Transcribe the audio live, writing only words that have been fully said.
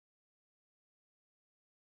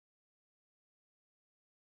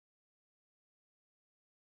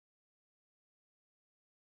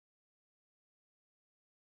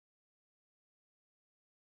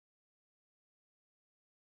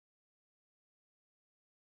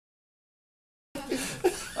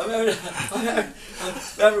I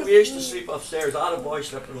remember we used to sleep upstairs. All the boys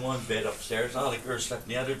slept in one bed upstairs. All the girls slept in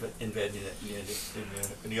the other bed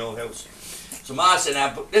in the old house. So Ma said,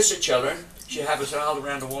 now, listen children, she had us all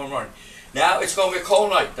around the warm morning. Now it's going to be a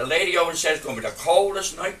cold night. The lady always says it's going to be the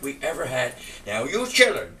coldest night we ever had. Now you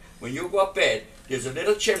children, when you go up bed, there's a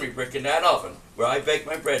little chimney brick in that oven where I bake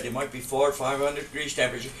my bread. There might be 400 or 500 degrees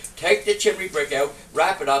temperature. Take the chimney brick out,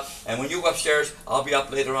 wrap it up, and when you go upstairs, I'll be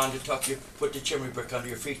up later on to tuck you, put the chimney brick under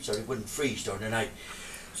your feet so they wouldn't freeze during the night.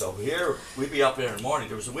 So here, we'd be up there in the morning.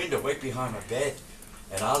 There was a window right behind my bed,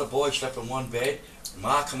 and all the boys slept in one bed.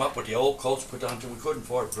 Ma come up with the old coats put on, we couldn't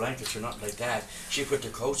afford blankets or nothing like that. She put the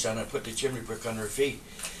coats on and put the chimney brick under her feet.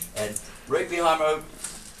 And right behind my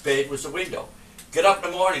bed was the window. Get up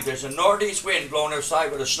in the morning, there's a northeast wind blowing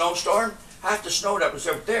outside with a snowstorm. Half the snow that was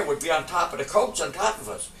out there would be on top of the coats on top of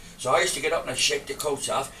us. So I used to get up and I'd shake the coats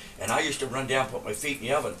off, and I used to run down and put my feet in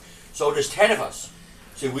the oven. So there's 10 of us.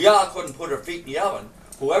 See, we all couldn't put our feet in the oven.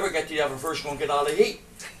 Whoever gets to the oven first won't get all the heat.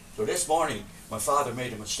 So this morning, my father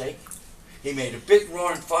made a mistake. He made a big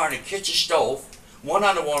roaring fire in the kitchen stove, one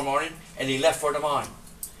on the warm morning, and he left for the mine.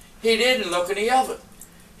 He didn't look in the oven.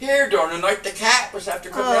 Here during the night the cat was after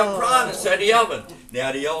coming down crying inside the oven.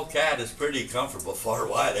 Now the old cat is pretty comfortable for a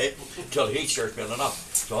while, until the heat starts building up.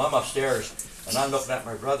 So I'm upstairs and I'm looking at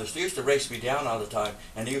my brothers. They used to race me down all the time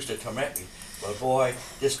and they used to torment me. Well boy,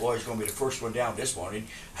 this boy's going to be the first one down this morning.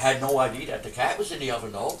 I had no idea that the cat was in the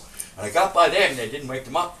oven though. And I got by them and they didn't wake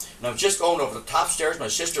them up. And I was just going over the top stairs. My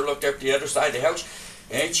sister looked out the other side of the house.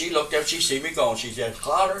 And she looked out, she see me going. She said,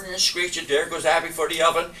 hollering and screeching, there goes Abbie for the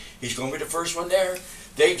oven. He's going to be the first one there.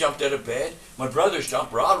 They jumped out of bed. My brothers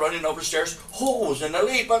jumped. We're all running over the stairs. Who was in the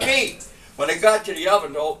lead but me? When I got to the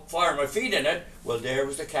oven to fire my feet in it, well, there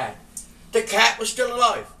was the cat. The cat was still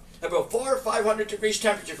alive. About 400 or 500 degrees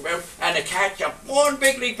temperature come out, and the cat jumped one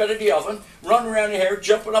big leap out of the oven, running around the hair,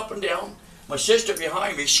 jumping up and down. My sister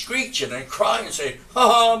behind me screeching and crying and saying,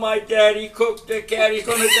 oh, my daddy cooked the cat, he's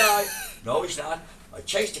going to die. No, he's not. I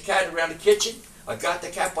chased the cat around the kitchen. I got the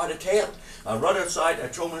cat by the tail. I run outside and I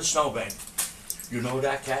threw him in a snowbank. You know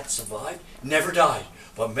that cat survived? Never died.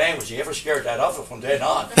 But man, was he ever scared of that oven from then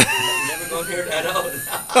on. Never go near that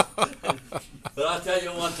oven. But I'll tell you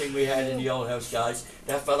one thing we had in the old house, guys.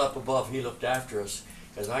 That fella up above, he looked after us.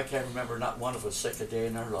 Because I can't remember not one of us sick a day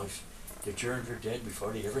in our life. The germs were dead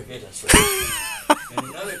before they ever hit us. And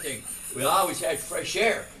another thing, we always had fresh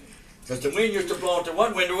air. Because the wind used to blow into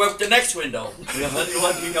one window, out the next window. We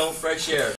had fresh air.